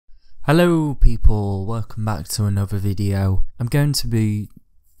Hello people, welcome back to another video. I'm going to be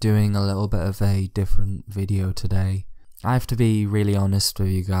doing a little bit of a different video today. I have to be really honest with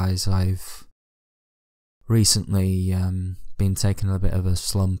you guys. I've recently been taking a bit of a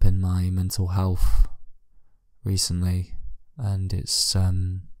slump in my mental health recently, and it's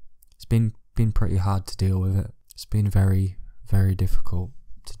been pretty hard to deal with it. It's been very difficult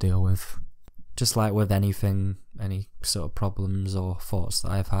to deal with. Just like with anything, any sort of problems or thoughts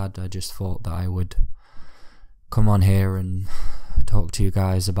that I've had, I just thought that I would come on here and talk to you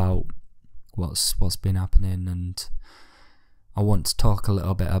guys about what's been happening, and I want to talk a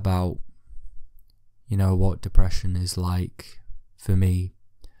little bit about, you know, what depression is like for me,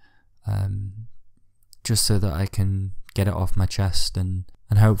 just so that I can get it off my chest, and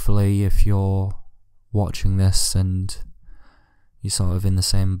hopefully if you're watching this and you're sort of in the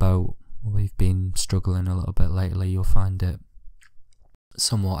same boat, or you've been struggling a little bit lately, you'll find it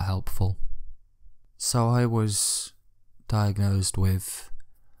somewhat helpful. So I was diagnosed with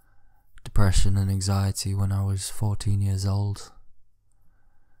depression and anxiety when I was 14 years old.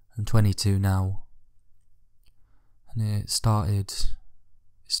 I'm 22 now, and it started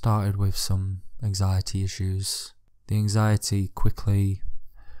with some anxiety issues. The anxiety quickly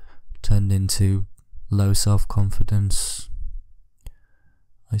turned into low self-confidence.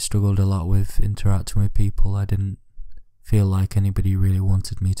 I struggled a lot with interacting with people. I didn't feel like anybody really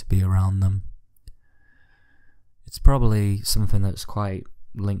wanted me to be around them. It's probably something that's quite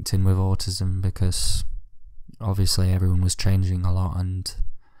linked in with autism, because obviously everyone was changing a lot and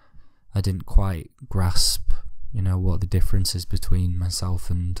I didn't quite grasp, you know, what the differences between myself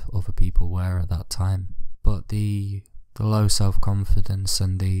and other people were at that time. But the low self-confidence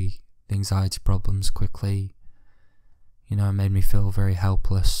and the anxiety problems quickly, you know, it made me feel very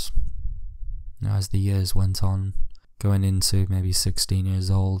helpless. You know, as the years went on, going into maybe 16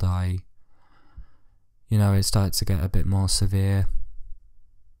 years old, it started to get a bit more severe.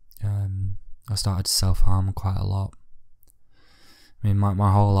 I started to self-harm quite a lot. I mean,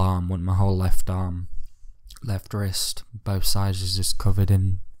 my whole arm, my whole left arm, left wrist, both sides is just covered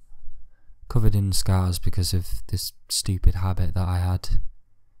in scars because of this stupid habit that I had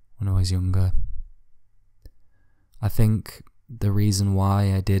when I was younger. I think the reason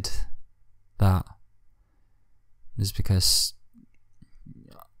why I did that is because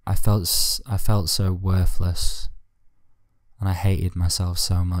I felt so worthless, and I hated myself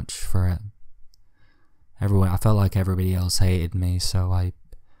so much for it. I felt like everybody else hated me, so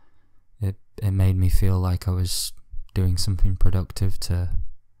it made me feel like I was doing something productive to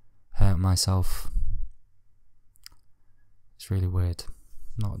hurt myself. It's really weird.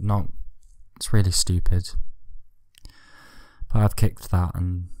 It's really stupid. But I've kicked that,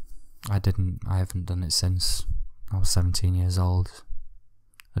 and I haven't done it since I was 17 years old.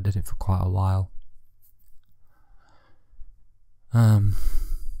 I did it for quite a while. But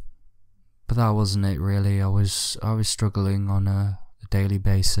that wasn't it really. I was struggling on a daily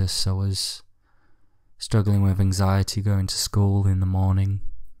basis. I was struggling with anxiety going to school in the morning.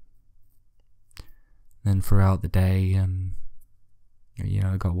 Then throughout the day,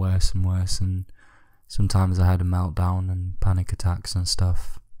 it got worse and worse, and sometimes I had a meltdown and panic attacks and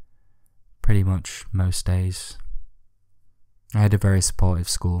stuff. Pretty much most days. I had a very supportive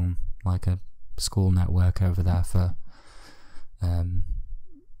school, like a school network over there for a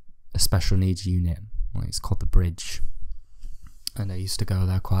special needs unit. It's called the Bridge. And I used to go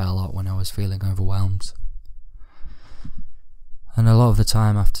there quite a lot when I was feeling overwhelmed. And a lot of the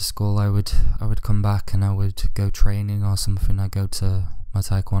time after school I would come back and I would go training or something. I'd go to my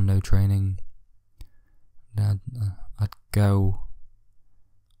taekwondo training. I'd go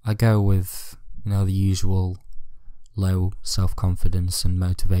with, you know, the usual low self-confidence and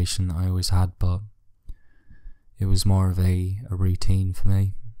motivation that I always had, but it was more of a routine for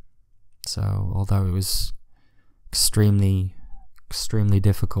me. So although it was extremely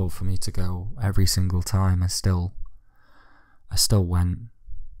difficult for me to go every single time, I still went.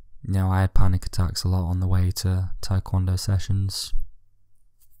 You know, I had panic attacks a lot on the way to taekwondo sessions.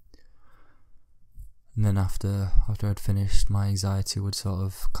 And then after I'd finished, my anxiety would sort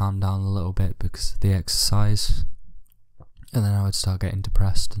of calm down a little bit because of the exercise. And then I would start getting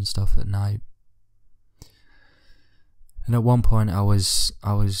depressed and stuff at night. And at one point I was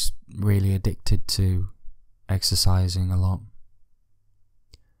really addicted to exercising a lot.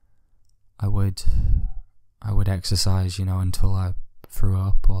 I would exercise, you know, until I threw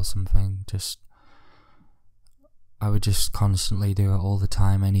up or something. I would just constantly do it all the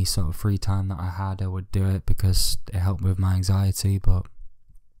time. Any sort of free time that I had, I would do it because it helped with my anxiety. But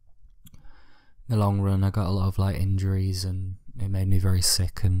in the long run, I got a lot of injuries, and it made me very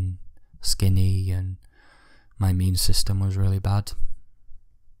sick, and skinny and my immune system was really bad.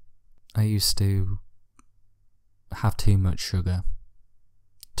 I used to have too much sugar.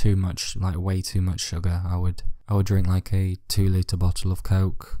 Too much, like way too much sugar. I would drink like a 2-litre bottle of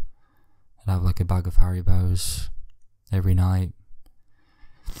Coke. I'd have like a bag of Haribos every night.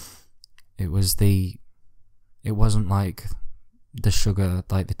 It wasn't like the sugar,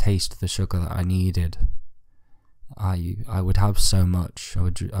 like the taste of the sugar that I needed. I would have so much.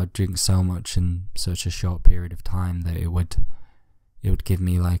 I'd drink so much in such a short period of time that it would give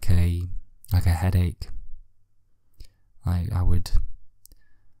me like a headache. Like I would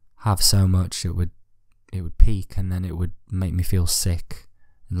have so much, it would peak, and then it would make me feel sick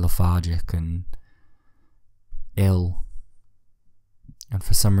and lethargic and ill. And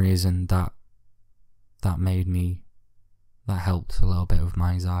for some reason that helped a little bit with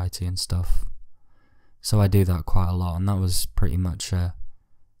my anxiety and stuff. So I do that quite a lot, and that was pretty much a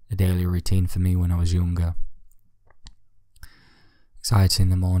daily routine for me when I was younger. Anxiety in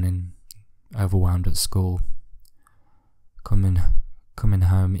the morning, overwhelmed at school, coming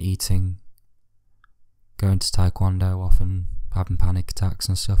home, eating, going to taekwondo, often having panic attacks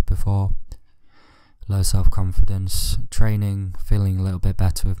and stuff before, low self-confidence, training, feeling a little bit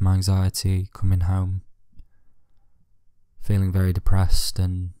better with my anxiety, coming home, feeling very depressed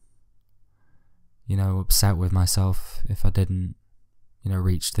and, upset with myself if I didn't,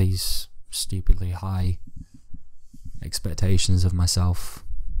 reach these stupidly high expectations of myself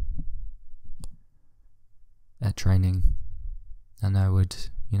at training. And I would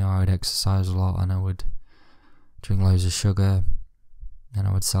exercise a lot, and I would drink loads of sugar, and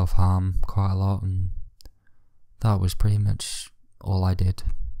I would self-harm quite a lot, and that was pretty much all I did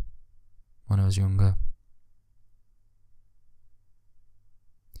when I was younger.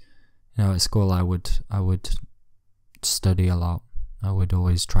 At school I would study a lot. I would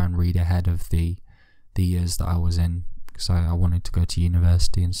always try and read ahead of the years that I was in, because I wanted to go to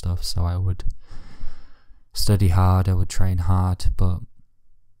university and stuff, so I would study hard, I would train hard, but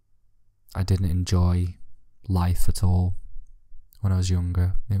I didn't enjoy life at all when I was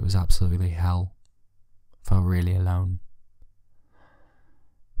younger. It was absolutely hell. Felt really alone.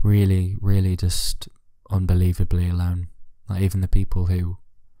 Really, really just unbelievably alone. Like even the people who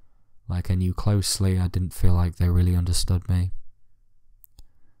I knew closely, I didn't feel like they really understood me.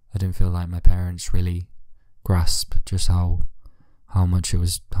 I didn't feel like my parents really grasped just how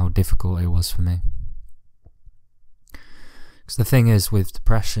difficult it was for me. Because the thing is with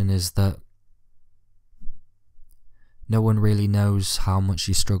depression is that no one really knows how much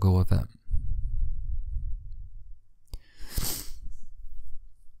you struggle with it.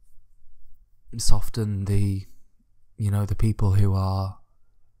 It's often the people who are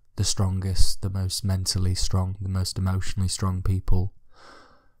the strongest, the most mentally strong, the most emotionally strong people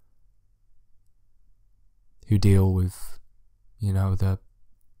who deal with, the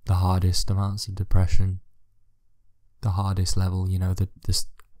hardest amounts of depression, the hardest level, the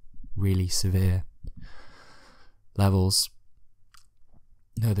really severe levels.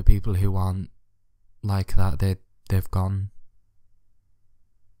 The people who aren't like that, they've gone.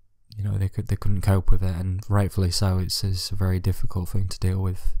 They couldn't cope with it, and rightfully so. It's a very difficult thing to deal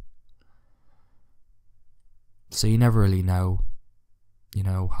with. So you never really know,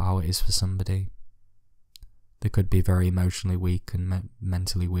 how it is for somebody. They could be very emotionally weak and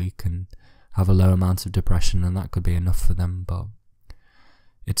mentally weak and have a low amount of depression, and that could be enough for them, but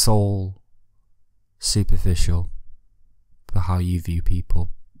it's all superficial for how you view people.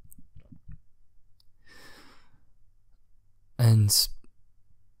 And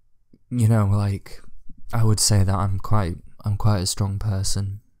I would say that I'm quite a strong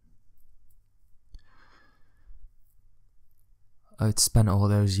person. I'd spent all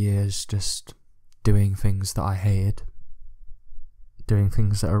those years just doing things that I hated, doing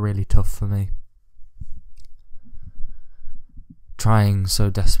things that are really tough for me, trying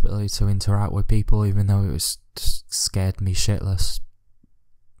so desperately to interact with people even though it was just scared me shitless,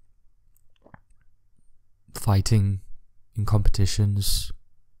 fighting in competitions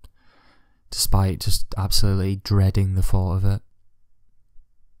despite just absolutely dreading the thought of it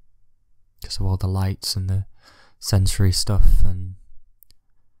because of all the lights and the sensory stuff and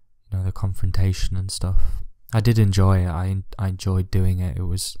the confrontation and stuff. I did enjoy it. I enjoyed doing it.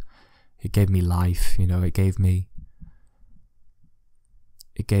 It gave me life, it gave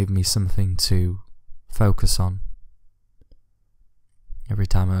me something to focus on. Every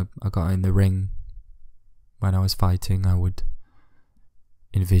time I got in the ring when I was fighting, I would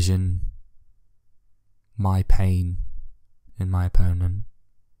envision my pain in my opponent.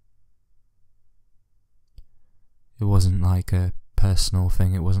 It wasn't like a personal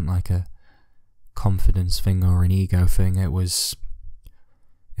thing. It wasn't like a confidence thing or an ego thing. It was,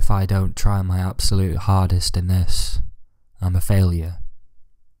 if I don't try my absolute hardest in this, I'm a failure.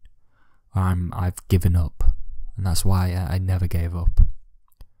 I've given up, and that's why I never gave up.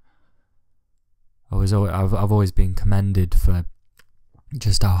 I've always been commended for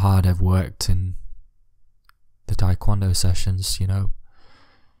just how hard I've worked in the taekwondo sessions. You know,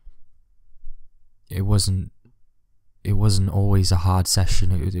 it wasn't always a hard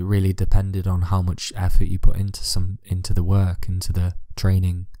session. It really depended on how much effort you put into the work, into the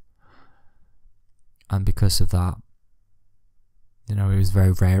training, and because of that, you know, it was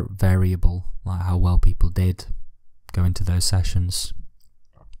very, very variable, like how well people did go into those sessions.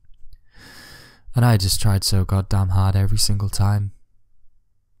 And I just tried so goddamn hard every single time,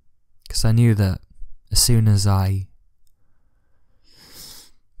 because I knew that as soon as I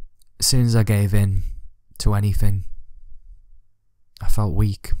gave in to anything, I felt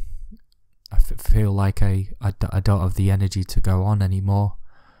weak. I feel like I don't have the energy to go on anymore.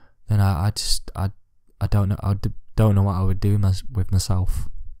 Then I don't know what I would do with myself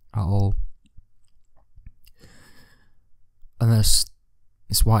at all. And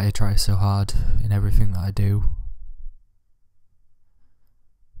it's why I try so hard in everything that I do.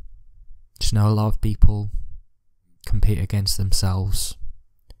 Just know a lot of people compete against themselves,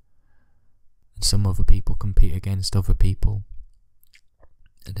 and some other people compete against other people.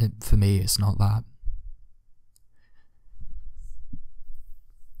 And for me, it's not that.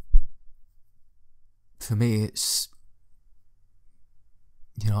 For me, it's,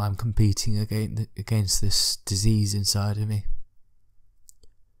 you know, I'm competing against this disease inside of me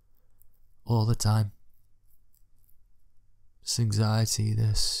all the time. This anxiety,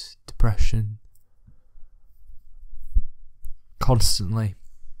 this depression, constantly.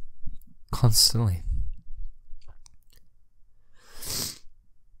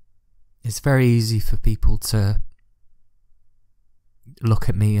 It's very easy for people to look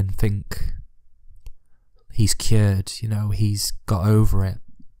at me and think he's cured, you know, he's got over it.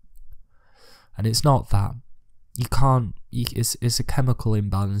 And it's not that. You can't, it's a chemical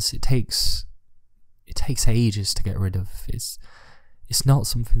imbalance. It takes ages to get rid of. It's not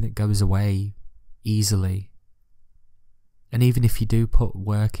something that goes away easily. And even if you do put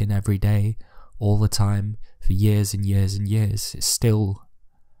work in every day, all the time, for years and years and years, it still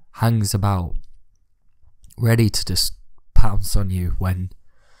hangs about, ready to just pounce on you when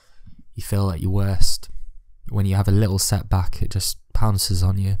you feel at your worst. When you have a little setback, it just pounces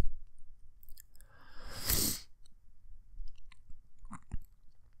on you.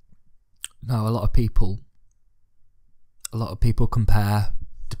 Now, a lot of people compare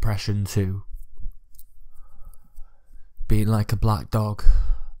depression to being like a black dog,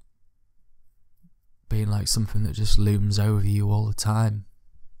 being like something that just looms over you all the time.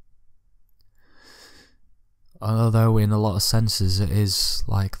 Although in a lot of senses it is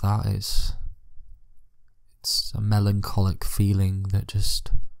like that, it's a melancholic feeling that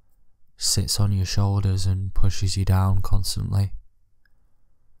just sits on your shoulders and pushes you down constantly.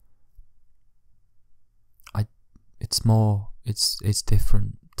 It's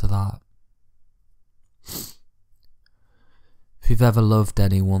different to that. If you've ever loved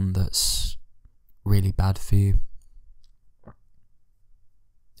anyone that's really bad for you,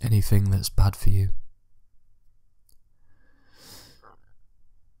 anything that's bad for you,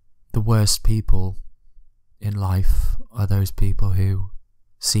 the worst people in life are those people who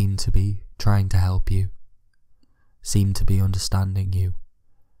seem to be trying to help you, seem to be understanding you,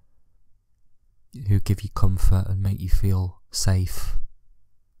 who give you comfort and make you feel safe.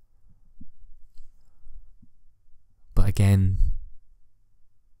 But again,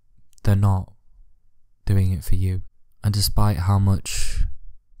 they're not doing it for you. And despite how much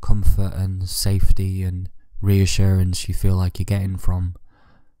comfort and safety and reassurance you feel like you're getting from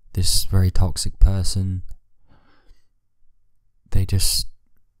this very toxic person, they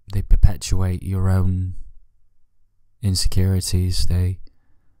perpetuate your own insecurities. They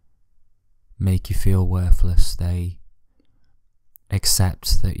make you feel worthless. They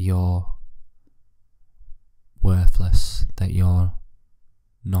accept that you're worthless, that you're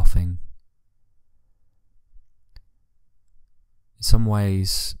nothing. In some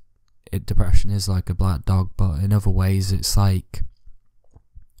ways, depression is like a black dog, but in other ways it's like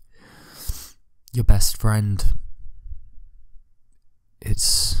your best friend.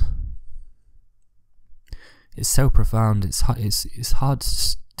 It's so profound. It's hard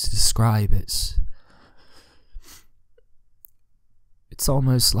to describe. It's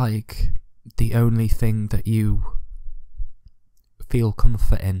almost like the only thing that you feel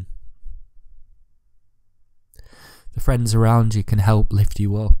comfort in. The friends around you can help lift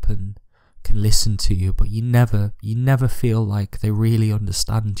you up and can listen to you, but you never feel like they really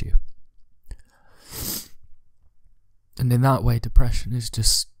understand you. And in that way, depression is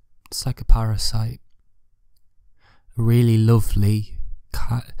just, it's like a parasite. A really lovely,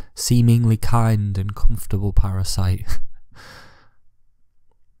 seemingly kind and comfortable parasite.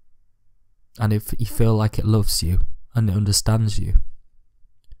 And if you feel like it loves you and it understands you,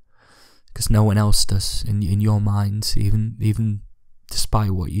 because no one else does in your mind, even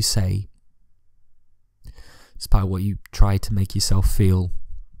despite what you say, despite what you try to make yourself feel.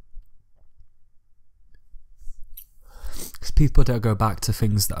 Because people don't go back to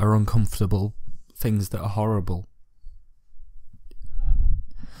things that are uncomfortable, things that are horrible.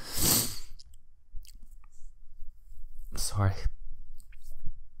 Sorry.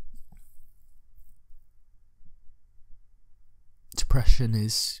 Depression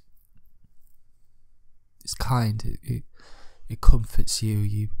is kind. It comforts you.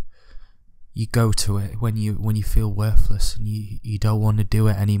 You go to it when you feel worthless and you don't want to do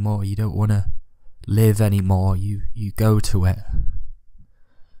it anymore. You don't want to live anymore. You go to it.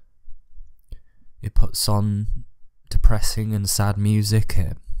 It puts on depressing and sad music.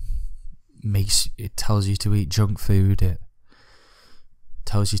 It tells you to eat junk food. It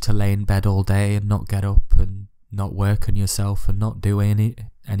tells you to lay in bed all day and not get up and not work on yourself and not do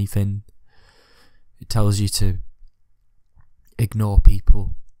anything. It tells you to ignore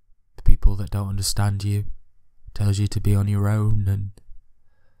people, the people that don't understand you. It tells you to be on your own and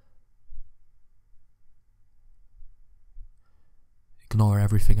ignore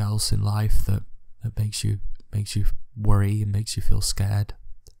everything else in life that makes you worry and makes you feel scared.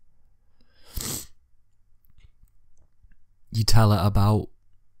 You tell it about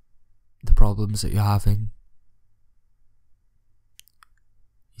the problems that you're having.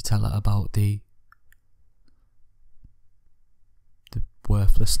 You tell it about the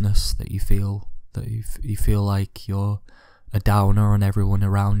worthlessness that you feel, that you feel like you're a downer on everyone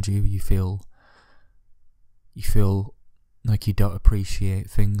around you. You feel like you don't appreciate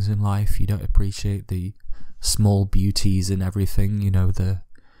things in life. You don't appreciate the small beauties in everything. You know,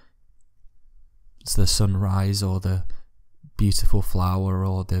 it's the sunrise or the beautiful flower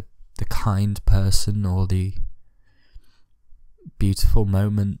or the kind person or the beautiful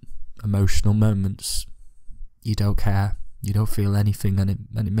moment, emotional moments. You don't care. You don't feel anything, and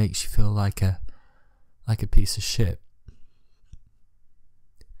it makes you feel like a piece of shit.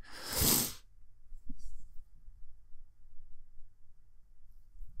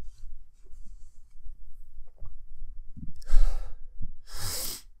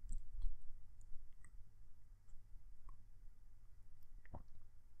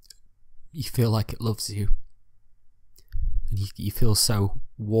 You feel like it loves you, and you feel so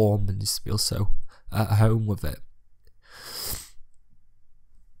warm and you feel so at home with it.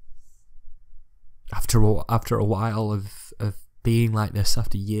 After a while of being like this,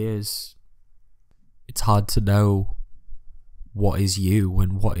 after years, it's hard to know what is you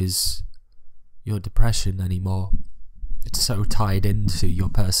and what is your depression anymore. It's so tied into your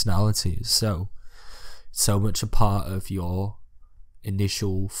personality. It's so much a part of your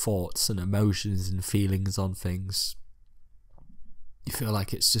initial thoughts and emotions and feelings on things. You feel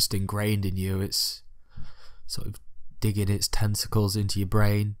like it's just ingrained in you. It's sort of digging its tentacles into your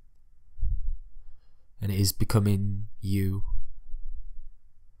brain, and it is becoming you.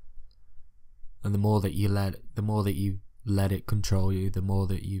 And the more that you let it control you, the more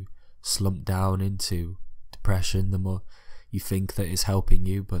that you slump down into depression, the more you think that it's helping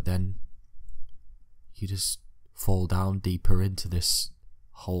you, but then you just fall down deeper into this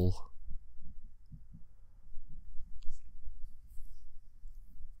hole.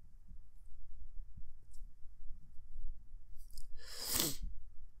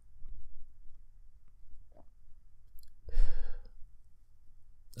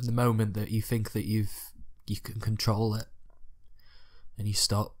 And the moment that you think that you can control it, and you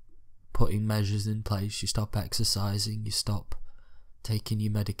stop putting measures in place, you stop exercising, you stop taking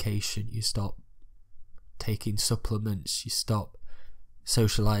your medication, you stop taking supplements, you stop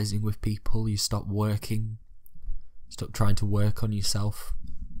socializing with people, you stop working, stop trying to work on yourself,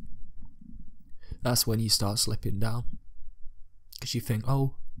 that's when you start slipping down. Because you think,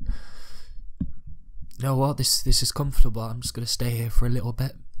 oh, you know what, this is comfortable, I'm just going to stay here for a little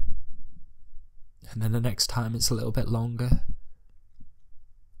bit. And then the next time it's a little bit longer.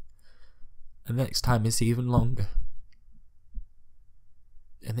 And the next time it's even longer.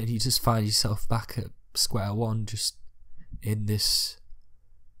 And then you just find yourself back at square one, just in this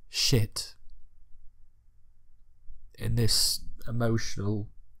shit. In this emotional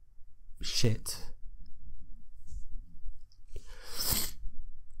shit.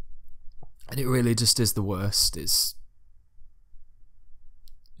 And it really just is the worst.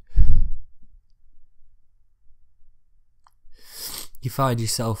 You find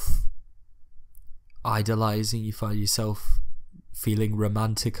yourself idolizing, you find yourself feeling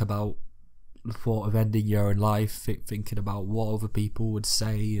romantic about the thought of ending your own life, thinking about what other people would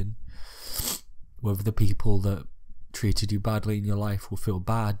say and whether the people that treated you badly in your life will feel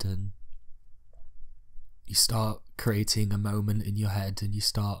bad, and you start creating a moment in your head and you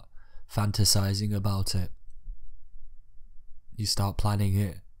start fantasizing about it. You start planning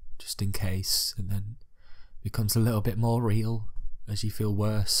it just in case, and then it becomes a little bit more real as you feel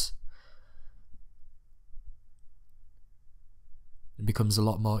worse. It becomes a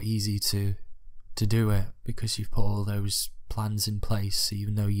lot more easy to do it because you've put all those plans in place,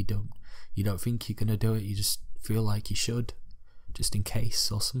 even though you don't think you're gonna do it, you just feel like you should, just in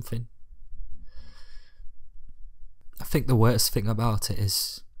case or something. I think the worst thing about it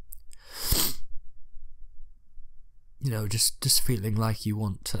is, just feeling like you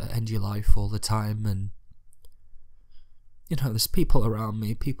want to end your life all the time. And there's people around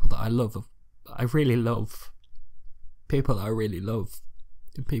me, people that I love, I really love, people that I really love,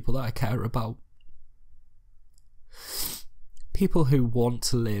 and people that I care about, people who want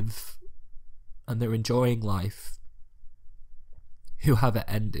to live and they're enjoying life, who have it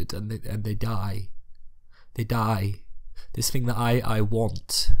ended and they die. They die. This thing that I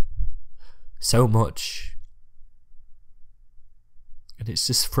want so much, and it's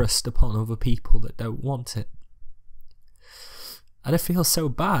just thrust upon other people that don't want it. And I feel so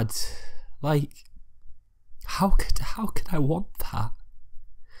bad. Like, how could I want that?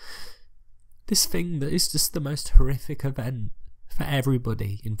 This thing that is just the most horrific event for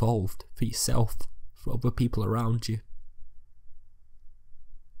everybody involved, for yourself, for other people around you.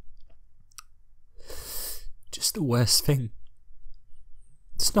 Just the worst thing.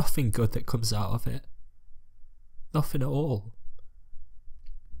 There's nothing good that comes out of it. Nothing at all.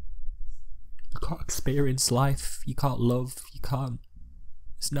 You can't experience life, you can't love,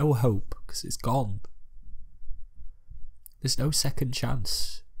 there's no hope because it's gone. There's no second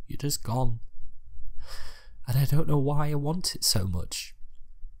chance, you're just gone. And I don't know why I want it so much.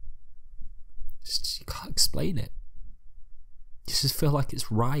 You can't explain it. You just feel like it's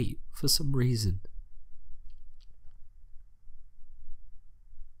right for some reason.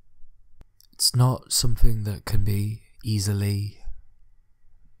 It's not something that can be easily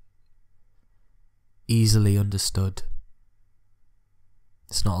understood.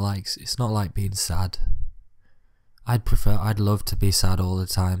 It's not like being sad. I'd love to be sad all the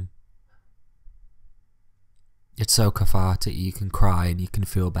time. It's so cathartic, you can cry and you can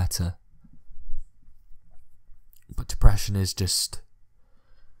feel better. But depression is just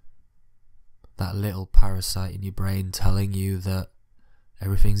that little parasite in your brain telling you that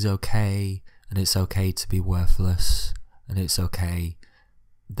everything's okay, and it's okay to be worthless, and it's okay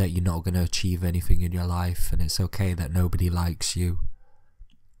that you're not going to achieve anything in your life, and it's okay that nobody likes you.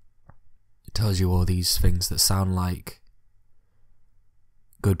 It tells you all these things that sound like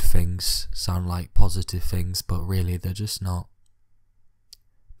good things, sound like positive things, but really they're just not,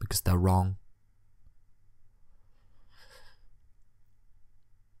 because they're wrong.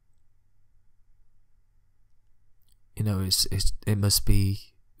 It must be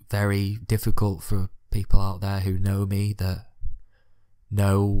very difficult for people out there who know me, that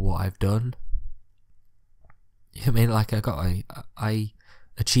know what I've done. I mean, like I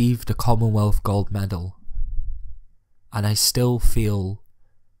achieved a Commonwealth gold medal, and I still feel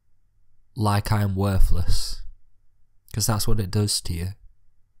like I'm worthless, because that's what it does to you.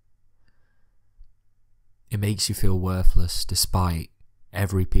 It makes you feel worthless despite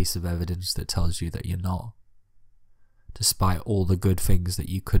every piece of evidence that tells you that you're not. Despite all the good things that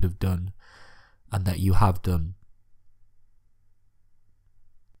you could have done and that you have done.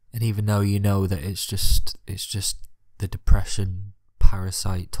 And even though you know that it's just the depression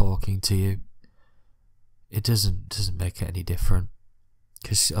parasite talking to you, it doesn't make it any different.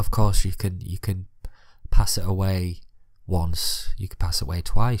 Because of course you can pass it away once, you can pass it away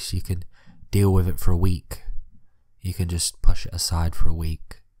twice, you can deal with it for a week, you can just push it aside for a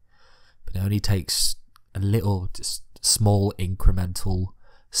week. But it only takes a little, just small incremental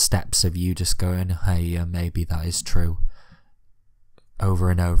steps of you just going, hey, maybe that is true.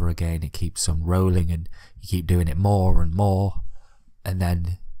 Over and over again, it keeps on rolling, and you keep doing it more and more, and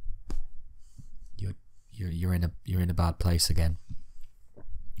then you're in a bad place again.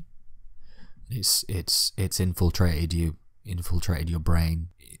 It's infiltrated your brain.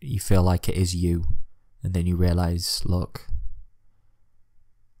 You feel like it is you, and then you realise, look,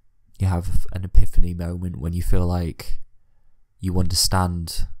 you have an epiphany moment when you feel like you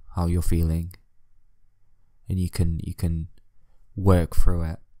understand how you're feeling, and you can work through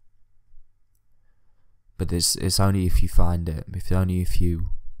it. But it's only if you find it, if you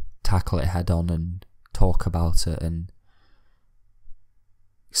tackle it head on and talk about it and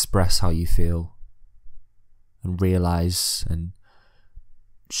express how you feel and realize and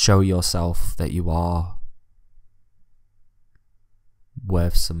show yourself that you are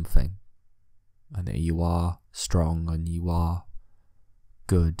worth something, and that you are strong, and you are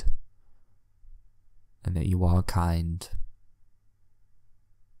good, and that you are kind.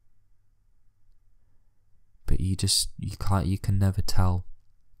 But you can never tell.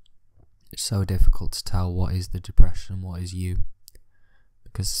 It's so difficult to tell what is the depression, what is you.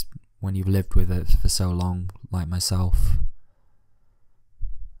 Because when you've lived with it for so long, like myself,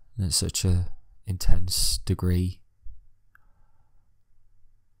 and it's such a intense degree,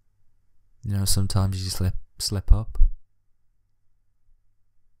 you know, sometimes you slip up.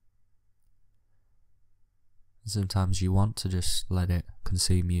 Sometimes you want to just let it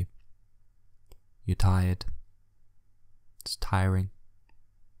consume you. You're tired. It's tiring.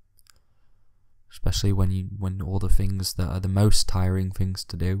 Especially when all the things that are the most tiring things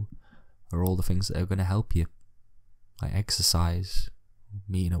to do are all the things that are going to help you. Like exercise,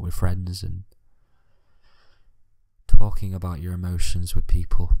 meeting up with friends, and talking about your emotions with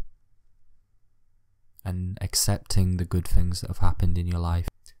people, and accepting the good things that have happened in your life.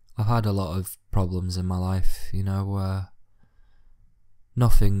 I've had a lot of problems in my life, you know,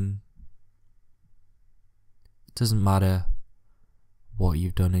 nothing, it doesn't matter what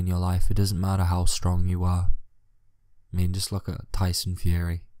you've done in your life, it doesn't matter how strong you are. I mean, just look at Tyson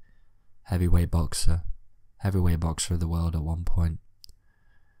Fury, heavyweight boxer of the world at one point.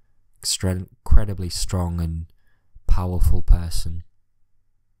 Incredibly strong and powerful person.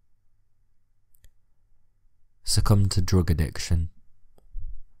 Succumbed to drug addiction,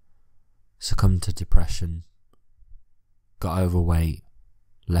 succumbed to depression, got overweight,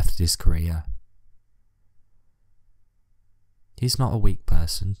 left his career. He's not a weak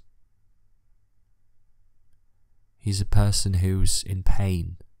person. He's a person who's in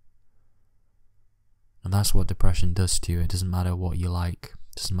pain. And that's what depression does to you. It doesn't matter what you like.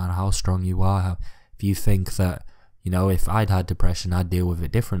 It doesn't matter how strong you are. If you think that, you know, if I'd had depression, I'd deal with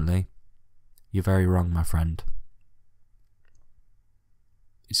it differently, you're very wrong, my friend.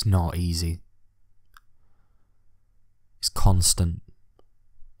 It's not easy. It's constant,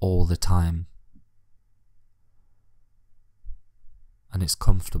 all the time. And it's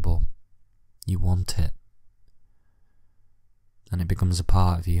comfortable. You want it. And it becomes a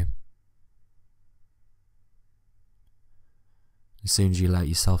part of you. As soon as you let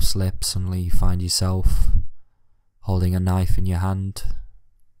yourself slip, suddenly you find yourself holding a knife in your hand.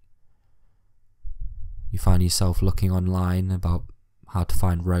 You find yourself looking online about how to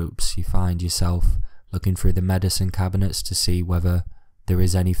find ropes. You find yourself looking through the medicine cabinets to see whether there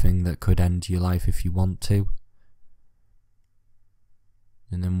is anything that could end your life if you want to.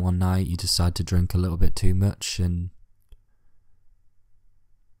 And then one night you decide to drink a little bit too much, and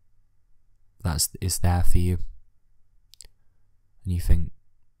it's there for you. And you think,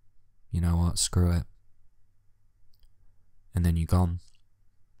 you know what, screw it. And then you're gone.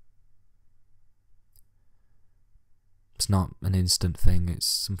 It's not an instant thing, it's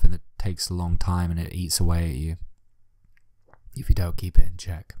something that takes a long time, and it eats away at you if you don't keep it in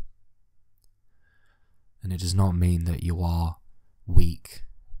check. And it does not mean that you are weak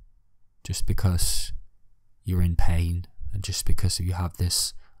just because you're in pain and just because you have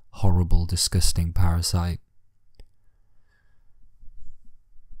this horrible, disgusting parasite.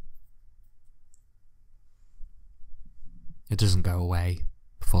 It doesn't go away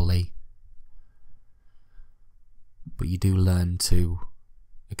fully, but you do learn to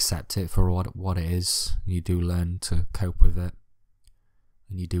accept it for what it is. You do learn to cope with it,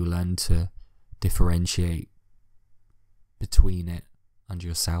 and you do learn to differentiate between it and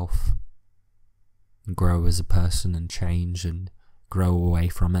yourself, and grow as a person and change and grow away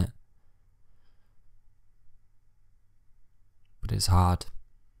from it. But it's hard.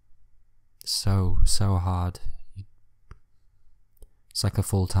 So hard. It's like a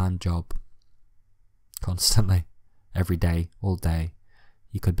full-time job. Constantly. Every day. All day.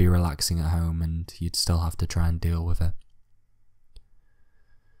 You could be relaxing at home and you'd still have to try and deal with it.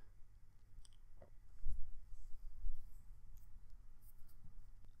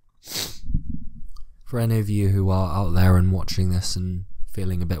 For any of you who are out there and watching this and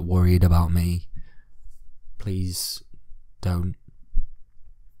feeling a bit worried about me, please don't.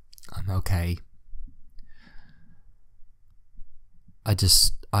 I'm okay.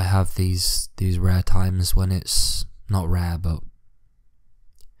 I have these rare times when it's not rare, but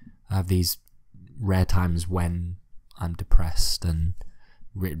I have these rare times when I'm depressed and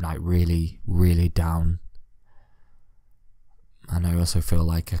like really, really down. And I also feel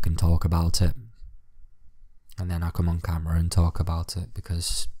like I can talk about it. And then I come on camera and talk about it,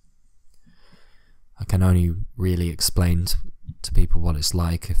 because I can only really explain to people what it's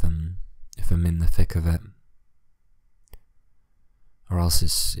like if I'm in the thick of it. Or else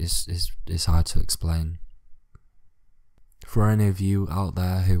it's hard to explain. For any of you out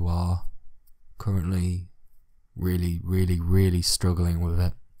there who are currently really, really, really struggling with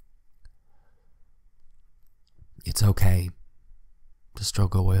it, it's okay to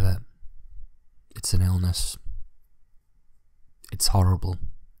struggle with it. It's an illness. It's horrible.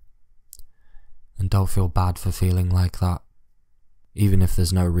 And don't feel bad for feeling like that, even if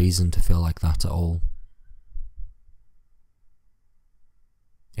there's no reason to feel like that at all.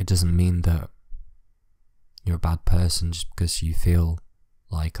 It doesn't mean that you're a bad person just because you feel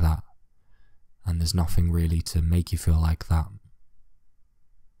like that, and there's nothing really to make you feel like that.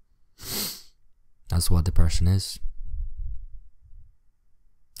 That's what depression is.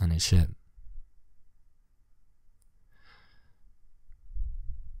 And it's shit.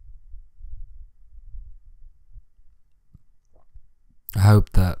 I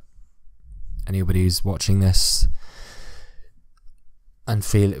hope that anybody who's watching this and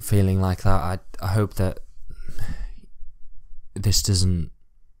feeling like that, I hope that this doesn't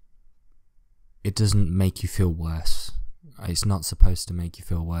make you feel worse. It's not supposed to make you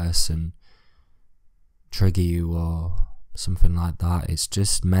feel worse and trigger you or something like that. It's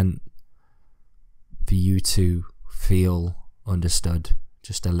just meant for you to feel understood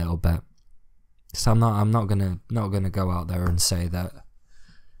just a little bit. So I'm not gonna go out there and say that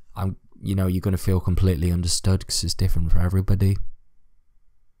you're gonna feel completely understood, because it's different for everybody,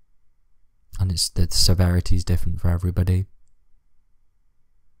 and the severity is different for everybody.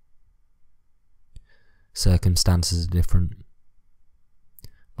 Circumstances are different,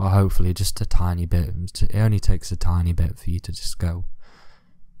 but hopefully just a tiny bit. It only takes a tiny bit for you to just go,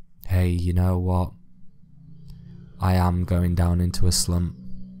 hey, you know what? I am going down into a slump.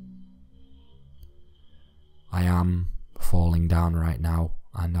 I am falling down right now,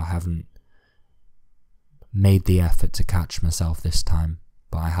 and I haven't made the effort to catch myself this time,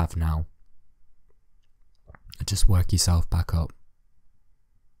 but I have now. Just work yourself back up.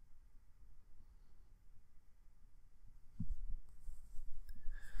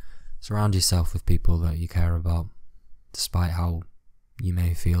 Surround yourself with people that you care about, despite how you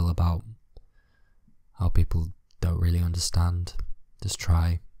may feel about how people don't really understand. Just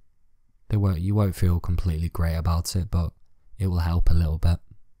try. You won't feel completely great about it, but it will help a little bit.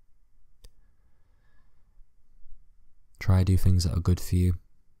 Try do things that are good for you.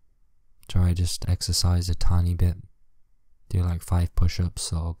 Try just exercise a tiny bit. Do like 5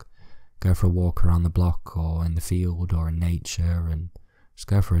 push-ups, or go for a walk around the block or in the field or in nature, and just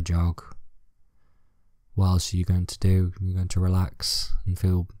go for a jog. What else are you going to do? You're going to relax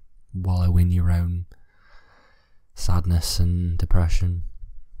and wallow in your own sadness and depression.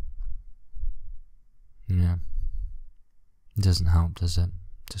 Yeah. It doesn't help, does it?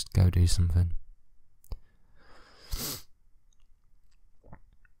 Just go do something.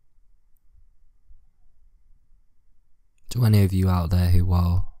 To any of you out there who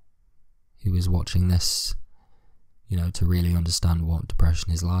is watching this, to really understand what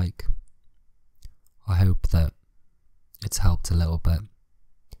depression is like, I hope that it's helped a little bit.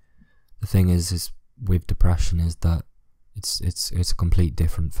 The thing is with depression is that it's a complete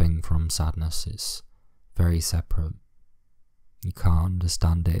different thing from sadness. It's very separate. You can't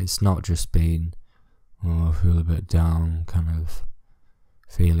understand it. It's not just being, I feel a bit down kind of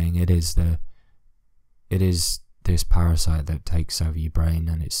feeling. It is this parasite that takes over your brain,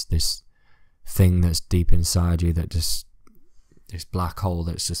 and it's this thing that's deep inside you that just, this black hole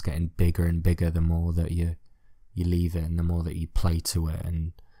that's just getting bigger and bigger the more that you leave it, and the more that you play to it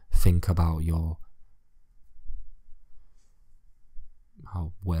and think about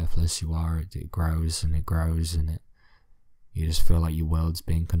how worthless you are. It grows and it grows, and you just feel like your world's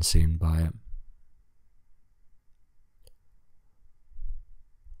being consumed by it.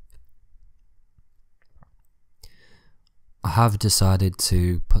 I have decided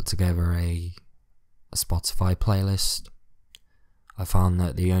to put together a Spotify playlist. I found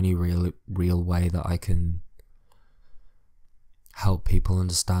that the only real way that I can help people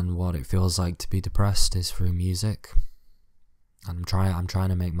understand what it feels like to be depressed is through music. And I'm trying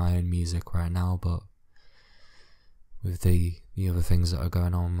to make my own music right now, but with the other things that are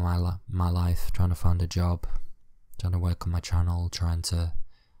going on in my life, trying to find a job, trying to work on my channel, trying to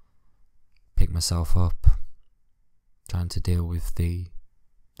pick myself up, trying to deal with the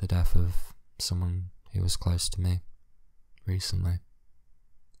the death of someone who was close to me recently.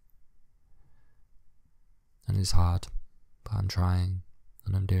 And it's hard, but I'm trying,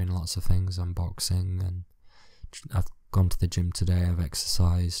 and I'm doing lots of things. I'm boxing, and I've gone to the gym today, I've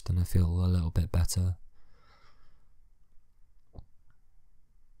exercised, and I feel a little bit better.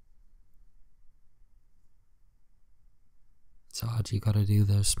 It's hard, you gotta do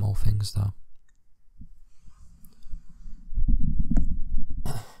those small things though.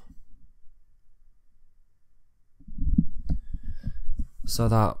 So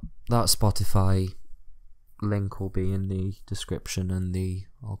that Spotify link will be in the description, and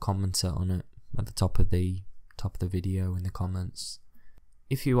I'll comment it on it at the top of the video in the comments.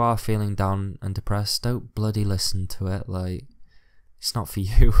 If you are feeling down and depressed, don't bloody listen to it. Like, it's not for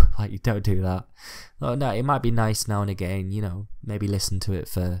you. Like, you don't do that. No, it might be nice now and again, you know, maybe listen to it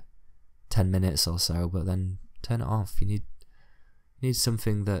for 10 minutes or so, but then turn it off. You need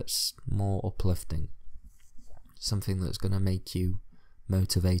something that's more uplifting, something that's going to make you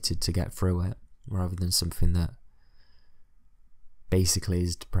motivated to get through it, rather than something that basically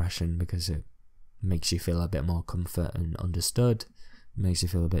is depression, because it makes you feel a bit more comfort and understood. It makes you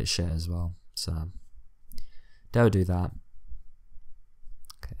feel a bit shit as well. So don't do that.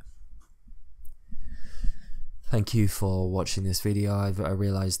 Okay. Thank you for watching this video. I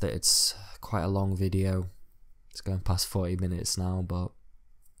realised that it's quite a long video. It's going past 40 minutes now, but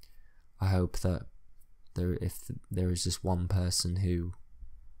I hope that if there is just one person who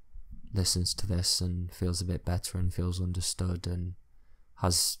listens to this and feels a bit better and feels understood and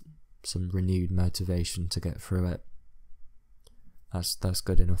has some renewed motivation to get through it, that's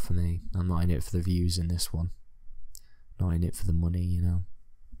good enough for me. I'm not in it for the views in this one, not in it for the money, you know.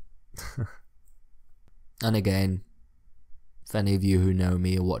 And again, if any of you who know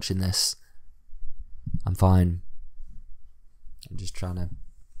me are watching this, I'm fine. I'm just trying to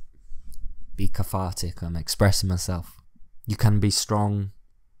be cathartic. I'm expressing myself. You can be strong.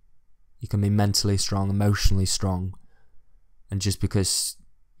 You can be mentally strong, emotionally strong. And just because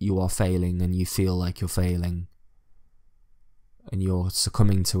you are failing and you feel like you're failing and you're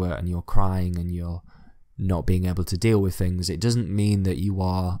succumbing to it and you're crying and you're not being able to deal with things, it doesn't mean that you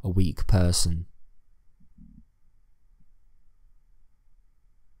are a weak person.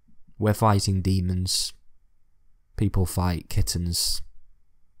 We're fighting demons. People fight kittens.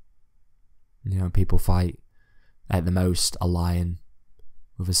 You know, people fight, at the most, a lion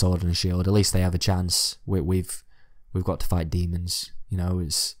with a sword and a shield. At least they have a chance. We've got to fight demons. You know,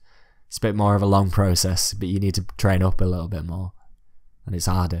 it's a bit more of a long process, but you need to train up a little bit more. And it's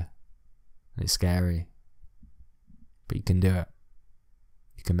harder. And it's scary. But you can do it.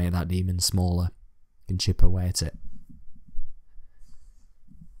 You can make that demon smaller. You can chip away at it.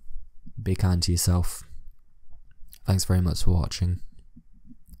 Be kind to yourself. Thanks very much for watching.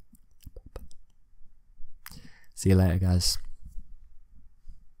 See you later, guys.